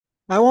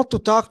I want to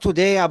talk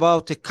today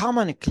about a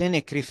common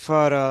clinic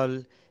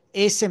referral,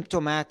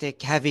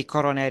 asymptomatic heavy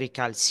coronary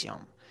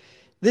calcium.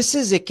 This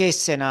is a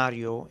case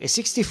scenario. A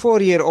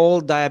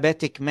 64-year-old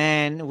diabetic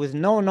man with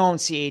no known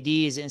CAD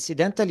is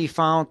incidentally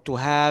found to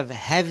have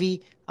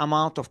heavy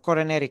amount of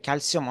coronary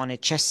calcium on a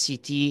chest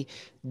CT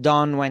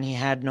done when he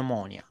had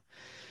pneumonia.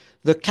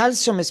 The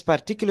calcium is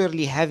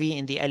particularly heavy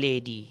in the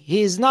LAD.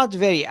 He is not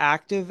very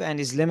active and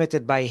is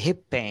limited by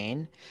hip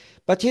pain,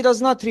 but he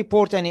does not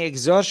report any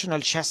exertional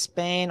chest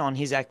pain on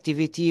his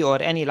activity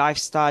or any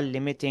lifestyle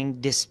limiting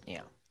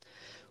dyspnea.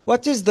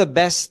 What is the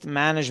best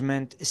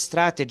management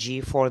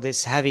strategy for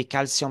this heavy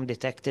calcium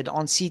detected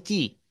on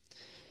CT?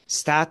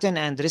 Statin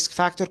and risk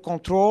factor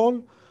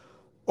control?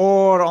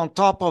 Or on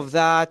top of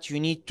that, you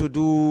need to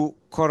do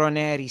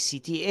coronary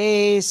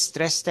CTA,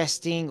 stress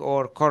testing,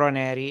 or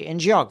coronary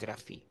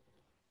angiography?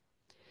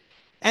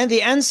 And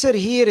the answer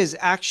here is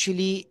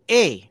actually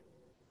A.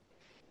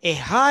 A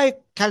high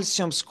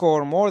calcium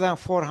score more than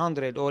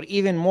 400 or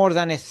even more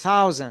than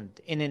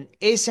 1,000 in an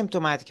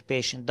asymptomatic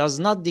patient does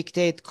not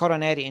dictate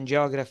coronary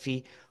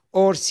angiography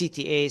or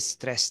CTA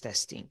stress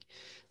testing.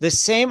 The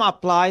same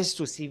applies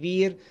to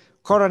severe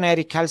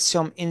coronary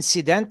calcium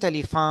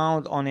incidentally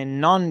found on a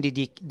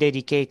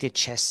non-dedicated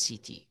chest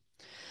CT.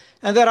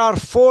 And there are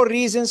 4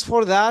 reasons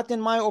for that, in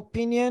my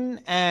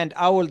opinion, and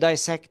I will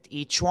dissect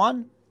each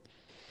one.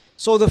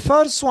 So the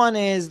first one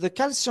is the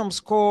calcium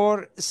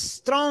score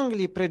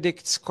strongly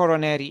predicts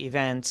coronary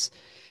events,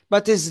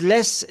 but is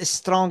less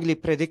strongly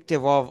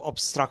predictive of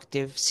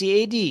obstructive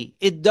CAD.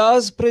 It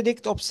does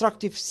predict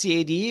obstructive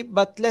CAD,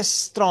 but less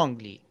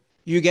strongly.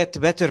 You get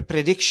better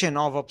prediction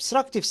of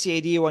obstructive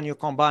CAD when you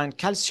combine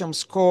calcium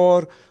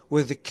score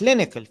with the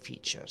clinical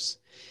features.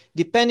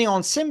 Depending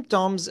on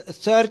symptoms,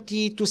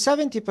 30 to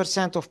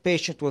 70% of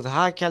patients with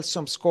high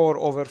calcium score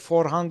over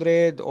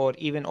 400 or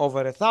even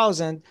over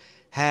 1,000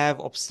 have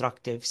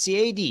obstructive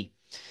CAD.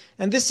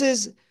 And this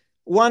is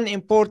one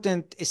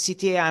important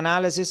CTA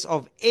analysis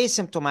of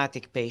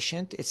asymptomatic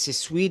patient. It's a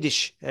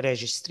Swedish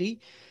registry.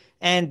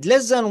 And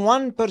less than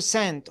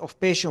 1% of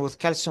patients with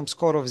calcium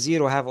score of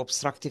 0 have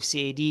obstructive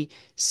CAD.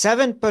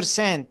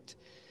 7%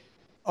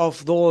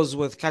 of those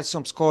with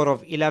calcium score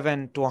of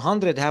 11 to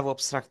 100 have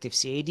obstructive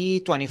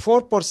CAD,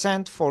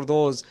 24% for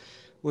those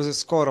with a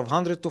score of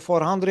 100 to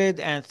 400,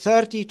 and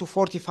 30 to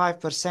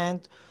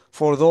 45%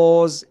 for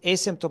those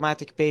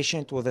asymptomatic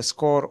patients with a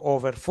score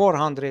over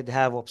 400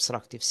 have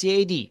obstructive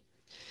CAD.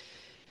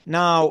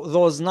 Now,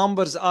 those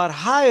numbers are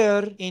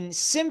higher in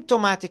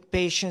symptomatic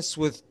patients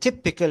with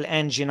typical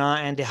angina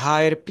and a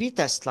higher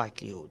pretest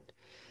likelihood.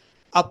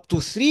 Up to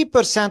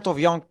 3% of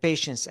young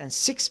patients and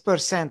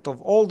 6%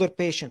 of older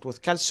patients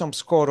with calcium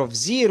score of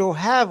 0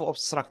 have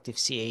obstructive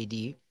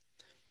CAD,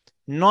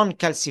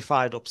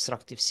 non-calcified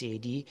obstructive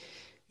CAD,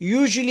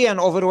 usually and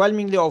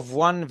overwhelmingly of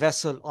one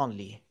vessel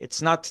only.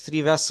 It's not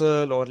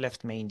 3-vessel or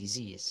left main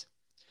disease.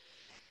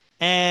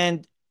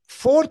 And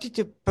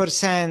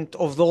 40%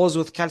 of those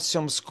with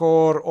calcium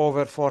score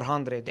over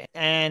 400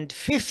 and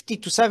 50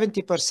 to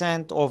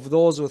 70% of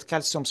those with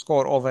calcium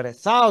score over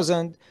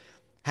 1,000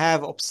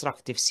 have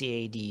obstructive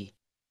CAD.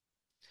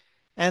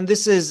 And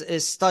this is a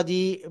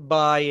study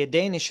by a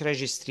Danish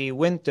registry,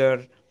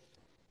 Winter,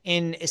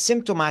 in a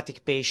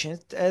symptomatic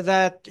patient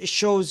that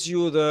shows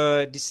you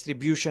the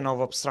distribution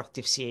of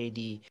obstructive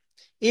CAD.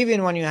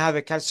 Even when you have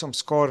a calcium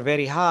score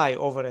very high,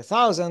 over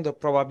 1,000, the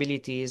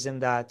probability is in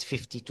that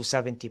 50 to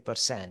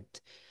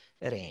 70%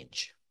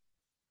 range.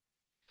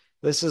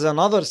 This is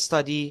another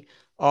study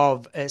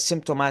of a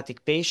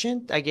symptomatic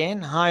patient.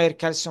 Again, higher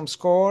calcium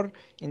score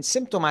in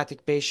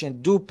symptomatic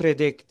patient do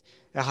predict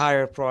a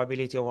higher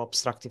probability of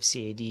obstructive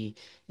CAD.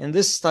 In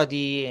this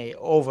study,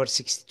 over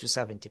 60 to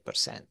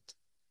 70%.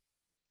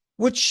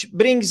 Which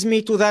brings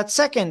me to that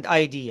second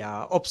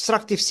idea.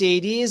 Obstructive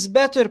CAD is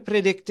better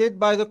predicted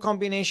by the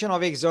combination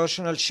of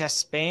exertional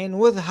chest pain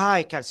with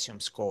high calcium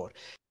score.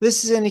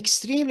 This is an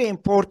extremely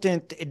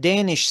important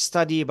Danish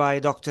study by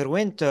Dr.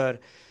 Winter,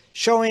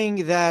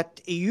 showing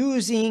that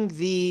using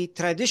the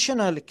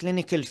traditional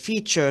clinical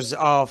features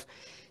of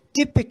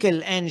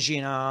typical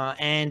angina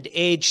and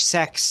age,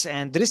 sex,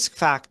 and risk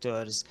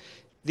factors,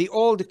 the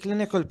old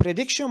clinical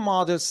prediction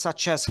models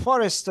such as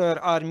Forrester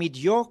are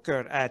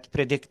mediocre at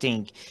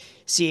predicting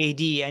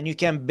CAD, and you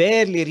can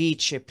barely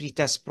reach a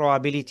pretest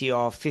probability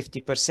of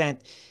 50%,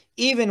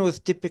 even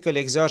with typical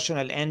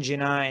exertional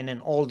angina in an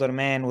older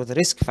man with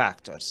risk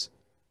factors.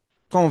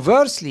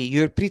 Conversely,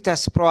 your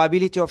pretest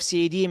probability of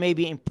CAD may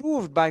be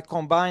improved by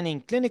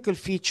combining clinical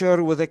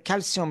feature with a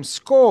calcium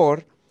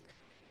score,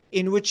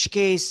 in which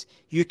case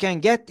you can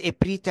get a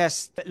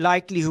pretest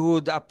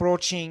likelihood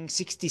approaching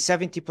 60,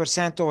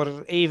 70%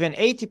 or even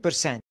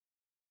 80%.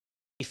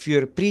 If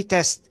your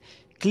pretest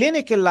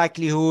clinical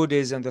likelihood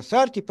is in the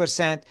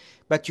 30%,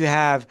 but you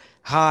have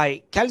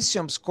high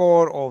calcium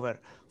score over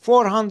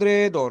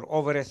 400 or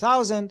over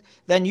 1,000,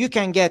 then you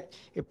can get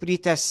a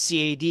pretest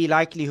CAD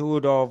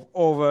likelihood of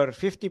over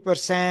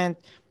 50%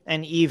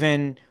 and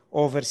even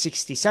over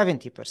 60,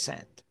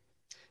 70%.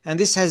 And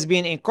this has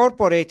been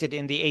incorporated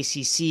in the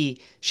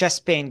ACC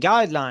chest pain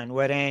guideline,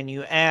 wherein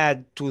you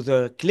add to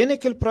the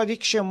clinical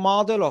prediction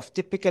model of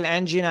typical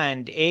angina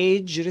and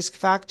age risk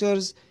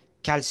factors,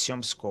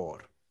 calcium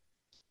score.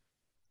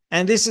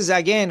 And this is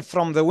again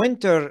from the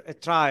winter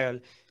trial,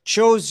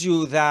 shows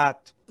you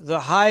that the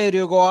higher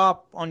you go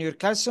up on your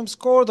calcium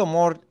score, the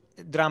more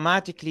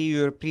dramatically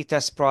your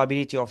pretest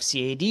probability of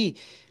CAD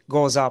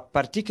goes up,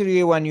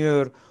 particularly when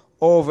you're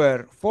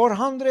over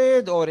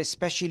 400 or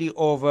especially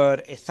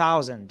over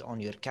 1,000 on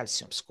your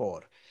calcium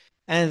score.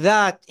 And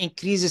that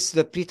increases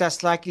the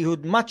pretest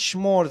likelihood much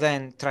more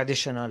than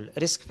traditional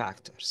risk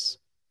factors.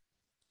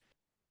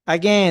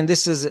 Again,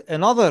 this is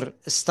another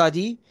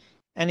study,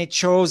 and it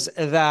shows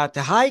that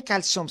a high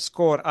calcium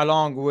score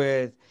along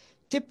with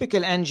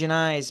typical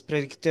angina is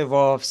predictive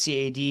of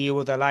CAD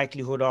with a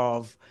likelihood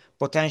of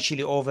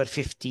potentially over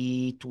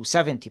 50 to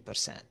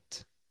 70%.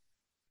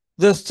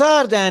 The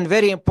third and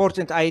very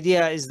important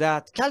idea is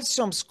that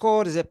calcium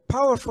score is a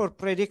powerful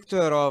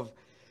predictor of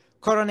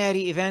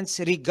coronary events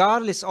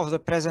regardless of the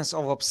presence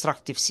of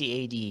obstructive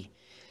CAD.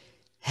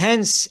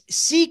 Hence,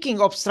 seeking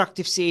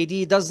obstructive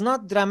CAD does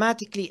not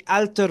dramatically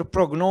alter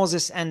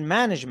prognosis and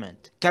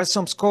management.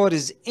 Calcium score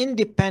is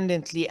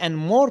independently and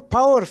more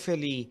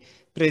powerfully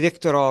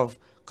predictor of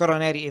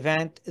coronary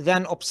event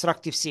than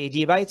obstructive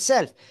CAD by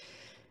itself.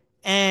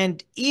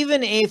 And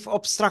even if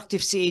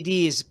obstructive CAD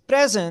is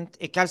present,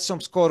 a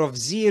calcium score of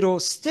 0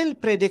 still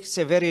predicts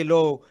a very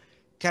low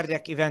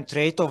cardiac event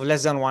rate of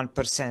less than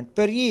 1%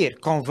 per year.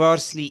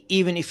 Conversely,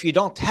 even if you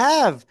don't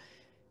have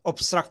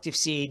obstructive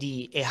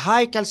CAD, a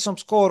high calcium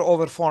score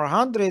over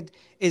 400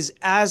 is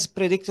as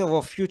predictive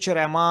of future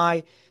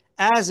MI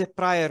as a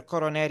prior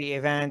coronary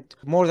event,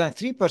 more than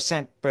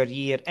 3% per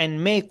year,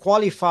 and may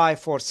qualify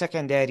for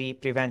secondary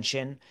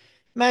prevention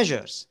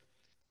measures.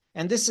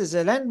 And this is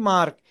a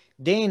landmark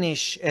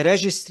Danish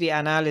registry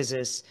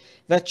analysis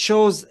that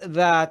shows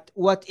that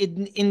what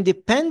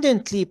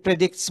independently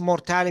predicts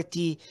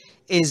mortality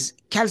is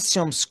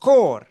calcium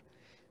score.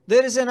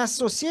 There is an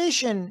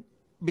association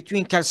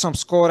between calcium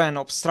score and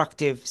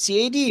obstructive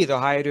CAD. The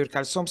higher your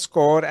calcium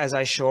score, as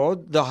I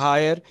showed, the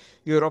higher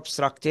your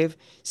obstructive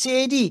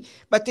CAD.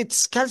 But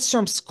it's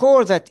calcium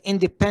score that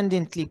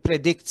independently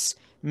predicts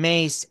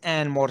MACE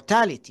and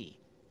mortality.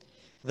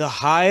 The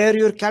higher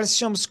your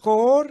calcium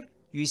score,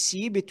 you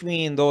see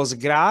between those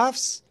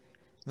graphs,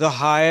 the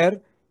higher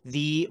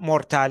the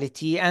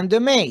mortality and the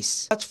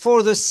MACE. But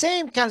for the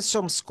same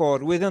calcium score,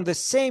 within the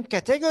same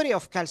category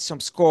of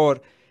calcium score,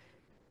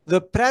 the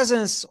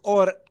presence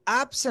or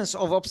absence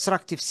of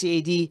obstructive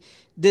CAD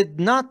did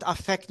not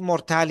affect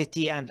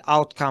mortality and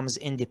outcomes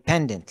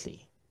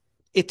independently.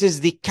 It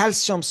is the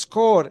calcium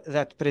score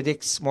that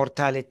predicts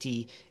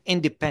mortality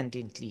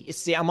independently.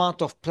 It's the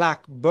amount of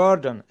plaque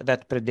burden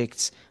that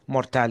predicts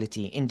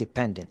mortality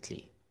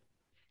independently.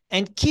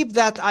 And keep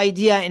that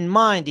idea in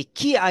mind, the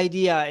key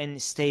idea in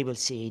stable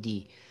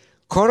CAD.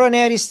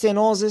 Coronary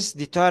stenosis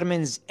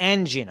determines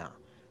angina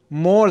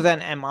more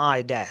than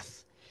MI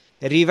death.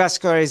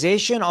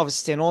 Revascularization of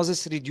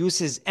stenosis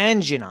reduces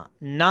angina,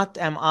 not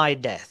MI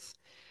death.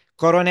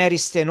 Coronary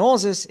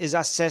stenosis is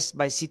assessed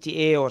by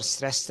CTA or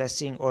stress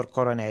testing or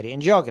coronary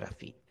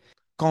angiography.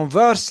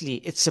 Conversely,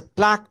 it's a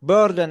plaque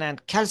burden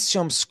and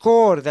calcium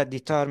score that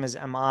determines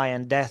MI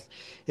and death,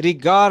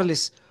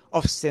 regardless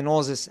of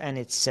stenosis and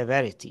its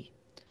severity.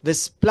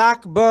 This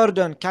plaque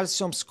burden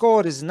calcium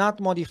score is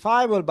not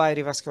modifiable by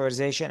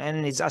revascularization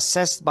and is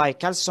assessed by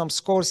calcium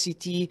score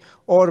CT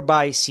or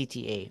by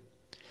CTA.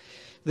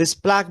 This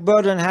plaque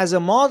burden has a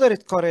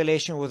moderate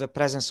correlation with the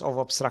presence of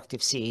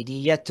obstructive CAD,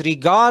 yet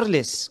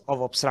regardless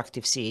of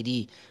obstructive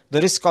CAD,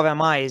 the risk of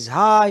MI is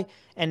high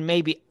and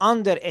may be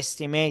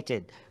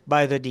underestimated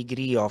by the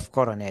degree of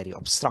coronary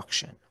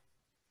obstruction.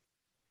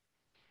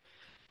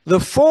 The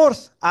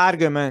fourth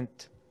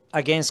argument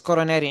against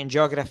coronary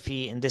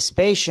angiography in this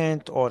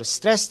patient or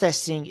stress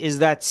testing is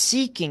that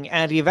seeking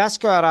and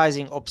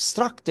revascularizing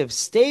obstructive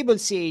stable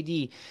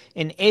CAD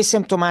in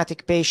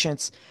asymptomatic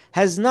patients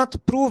has not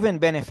proven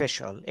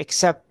beneficial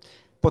except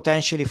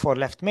potentially for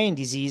left main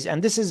disease,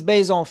 and this is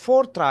based on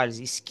 4 trials: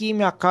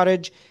 Ischemia,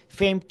 Courage,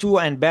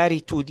 FAME2, and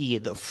Barry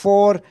 2D, the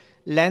 4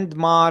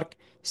 landmark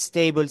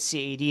stable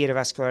CAD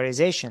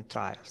revascularization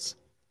trials.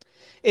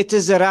 It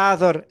is a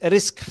rather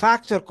risk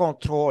factor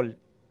control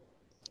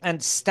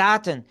and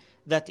statin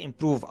that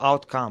improve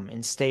outcome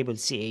in stable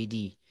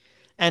CAD.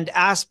 And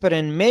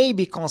aspirin may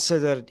be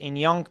considered in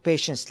young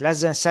patients less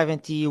than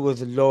 70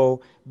 with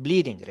low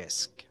bleeding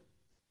risk.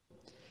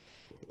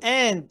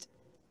 And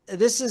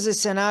this is a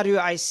scenario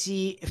I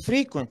see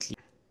frequently.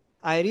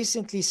 I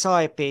recently saw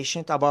a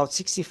patient, about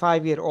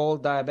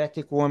 65-year-old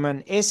diabetic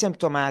woman,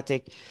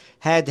 asymptomatic,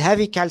 had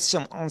heavy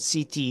calcium on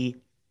CT.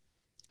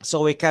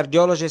 So a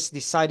cardiologist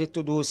decided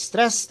to do a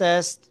stress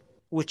test,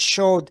 which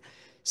showed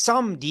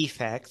some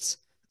defects.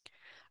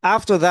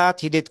 After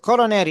that, he did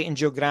coronary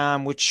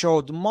angiogram, which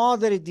showed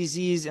moderate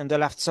disease in the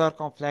left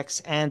circumflex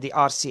and the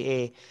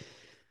RCA,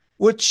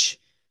 which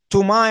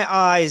to my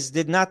eyes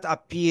did not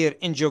appear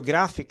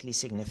angiographically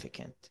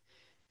significant.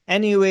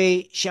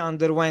 Anyway, she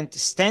underwent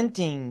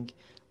stenting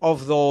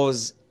of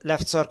those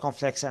left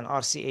circumflex and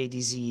RCA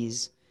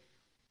disease.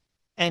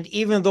 And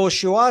even though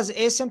she was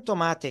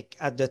asymptomatic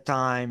at the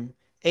time,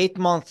 8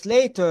 months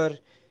later,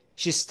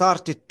 she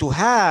started to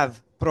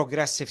have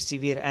progressive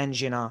severe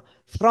angina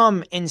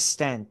from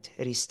in-stent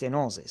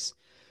restenosis.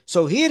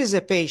 So here is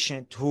a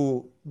patient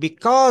who,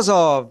 because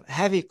of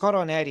heavy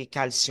coronary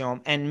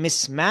calcium and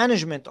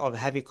mismanagement of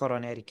heavy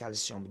coronary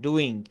calcium,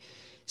 doing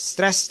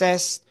stress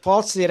test,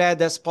 falsely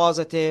read as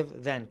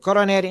positive, then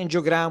coronary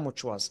angiogram,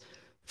 which was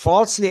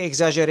falsely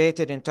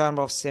exaggerated in terms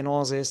of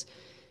stenosis.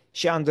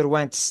 She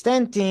underwent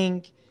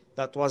stenting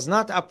that was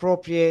not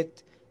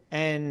appropriate,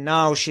 and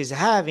now she's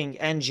having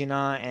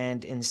angina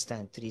and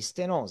in-stent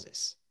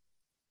restenosis.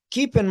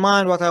 Keep in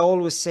mind what I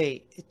always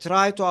say,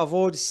 try to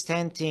avoid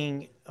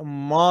stenting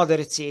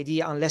moderate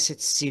CAD unless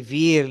it's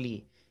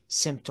severely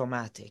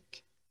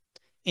symptomatic.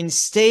 In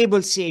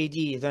stable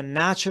CAD, the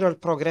natural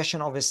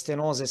progression of a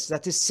stenosis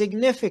that is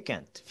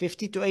significant,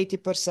 50 to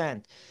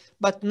 80%,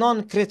 but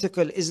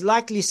non-critical, is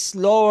likely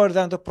slower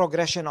than the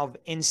progression of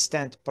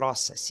in-stent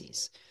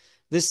processes.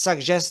 This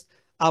suggests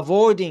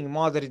avoiding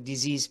moderate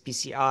disease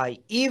PCI,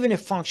 even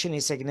if function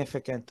is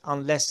significant,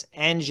 unless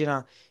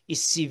angina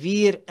is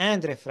severe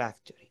and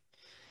refractory.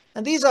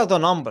 And these are the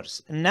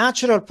numbers.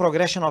 Natural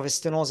progression of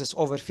stenosis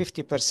over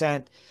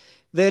 50%.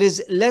 There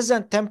is less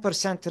than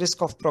 10%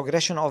 risk of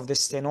progression of the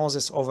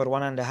stenosis over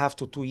 1.5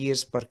 to 2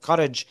 years per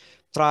Courage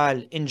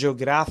trial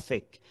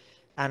angiographic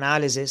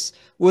analysis,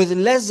 with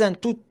less than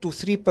 2 to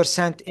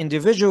 3%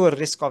 individual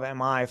risk of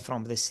MI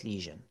from this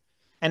lesion.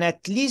 And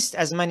at least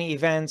as many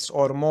events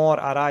or more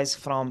arise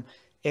from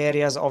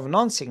areas of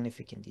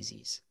non-significant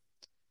disease.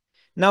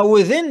 Now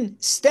within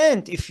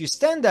stent, if you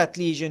stent that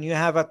lesion, you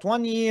have at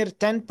 1 year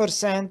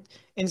 10%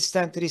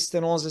 in-stent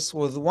restenosis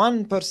with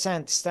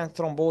 1% stent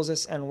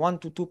thrombosis and 1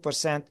 to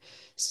 2%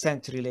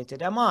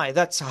 stent-related MI.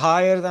 That's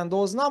higher than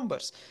those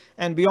numbers.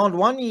 And beyond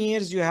 1 year,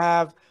 you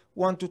have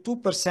 1 to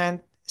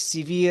 2%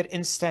 severe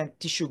in-stent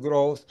tissue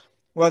growth,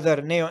 whether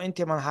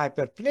neointimal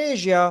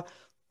hyperplasia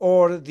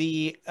or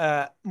the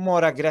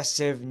more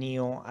aggressive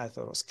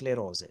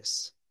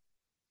neoatherosclerosis.